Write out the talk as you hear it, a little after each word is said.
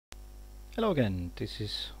Hello again, this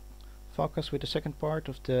is Falcas with the second part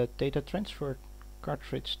of the data transfer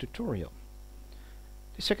cartridge tutorial.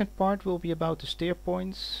 The second part will be about the steer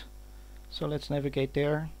points, so let's navigate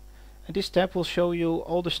there. And this tab will show you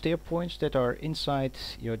all the steer points that are inside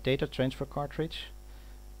your data transfer cartridge.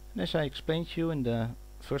 And as I explained to you in the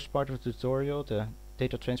first part of the tutorial, the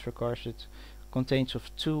data transfer cartridge contains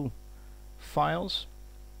of two files.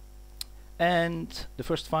 And the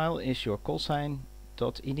first file is your callsign.ini.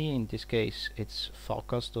 In this case it's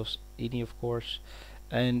falcas.ini, of course,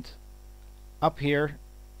 and up here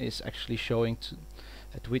is actually showing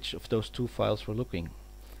at which of those two files we're looking. In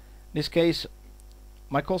this case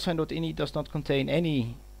my callsign.ini does not contain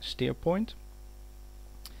any steer point,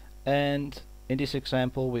 and in this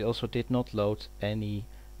example we also did not load any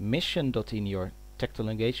mission.ini or tactile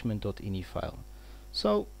engagement.ini file.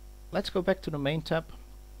 So let's go back to the main tab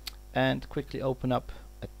and quickly open up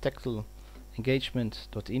a tactile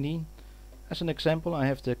engagement.ini. As an example, I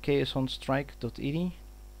have the ksonstrike.ini,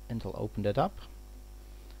 and I'll open that up.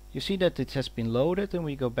 You see that it has been loaded, and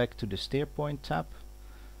we go back to the steer point tab,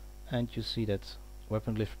 and you see that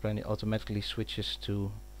weapon delivery planner automatically switches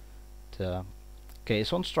to the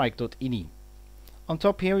ksonstrike.ini. On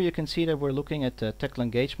top here you can see that we're looking at the tactile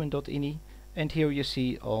engagement.ini, and here you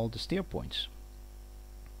see all the steer points.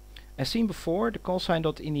 As seen before, the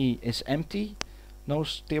callsign.ini is empty, no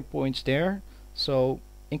steer points there, so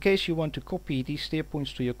in case you want to copy these steer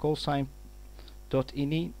points to your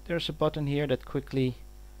callsign.ini, there's a button here that quickly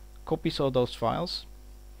copies all those files.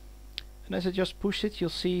 And as I just push it,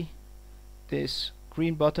 you'll see this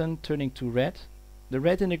green button turning to red. The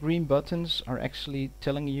red and the green buttons are actually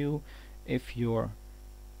telling you if your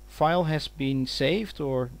file has been saved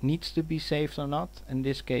or needs to be saved or not. In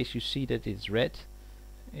this case you see that it's red.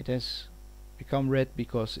 It has become red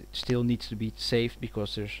because it still needs to be saved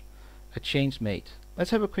because there's a change made.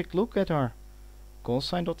 Let's have a quick look at our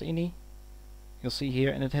callsign.ini. You'll see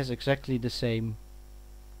here, and it has exactly the same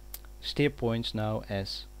steer points now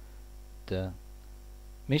as the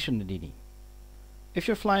mission.ini. If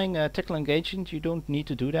you're flying a tactile engagement, you don't need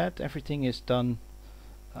to do that. Everything is done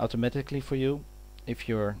automatically for you if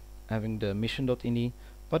you're having the mission.ini,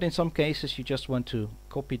 but in some cases you just want to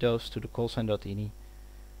copy those to the callsign.ini.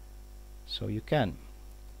 So you can.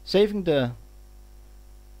 Saving the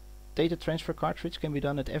data transfer cartridge can be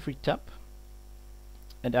done at every tab,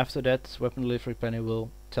 and after that weapon delivery panel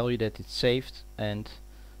will tell you that it's saved and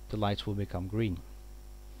the lights will become green.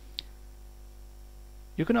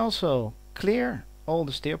 You can also clear all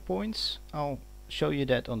the steer points. I'll show you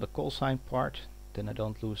that on the callsign part, then I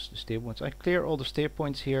don't lose the steer points. I clear all the steer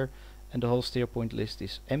points here and the whole steer point list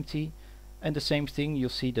is empty, and the same thing, you'll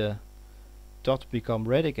see the dot become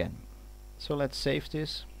red again. So let's save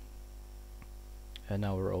this, and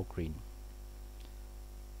now we're all green.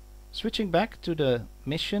 Switching back to the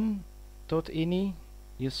mission.ini,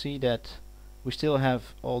 you see that we still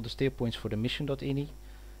have all the steer points for the mission.ini,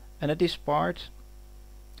 and at this part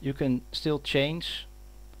you can still change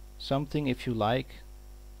something if you like.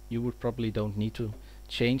 You would probably don't need to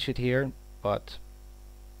change it here, but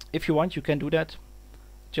if you want you can do that.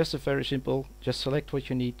 Just a very simple, just select what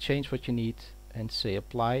you need, change what you need, and say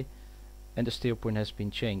apply, and the steer point has been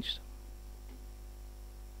changed.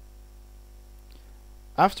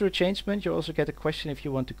 After a changement you also get a question if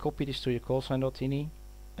you want to copy this to your callsign.ini,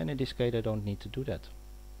 and in this case I don't need to do that.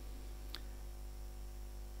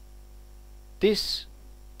 This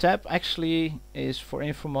tab actually is for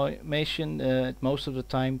information most of the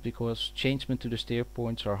time, because changements to the steer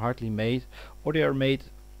points are hardly made, or they are made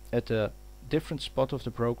at a different spot of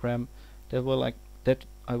the program that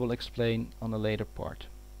I will explain on a later part.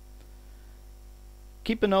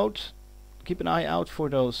 Keep an eye out for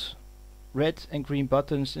those red and green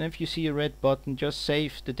buttons, and if you see a red button, just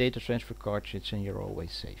save the data transfer cartridge and you're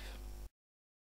always safe.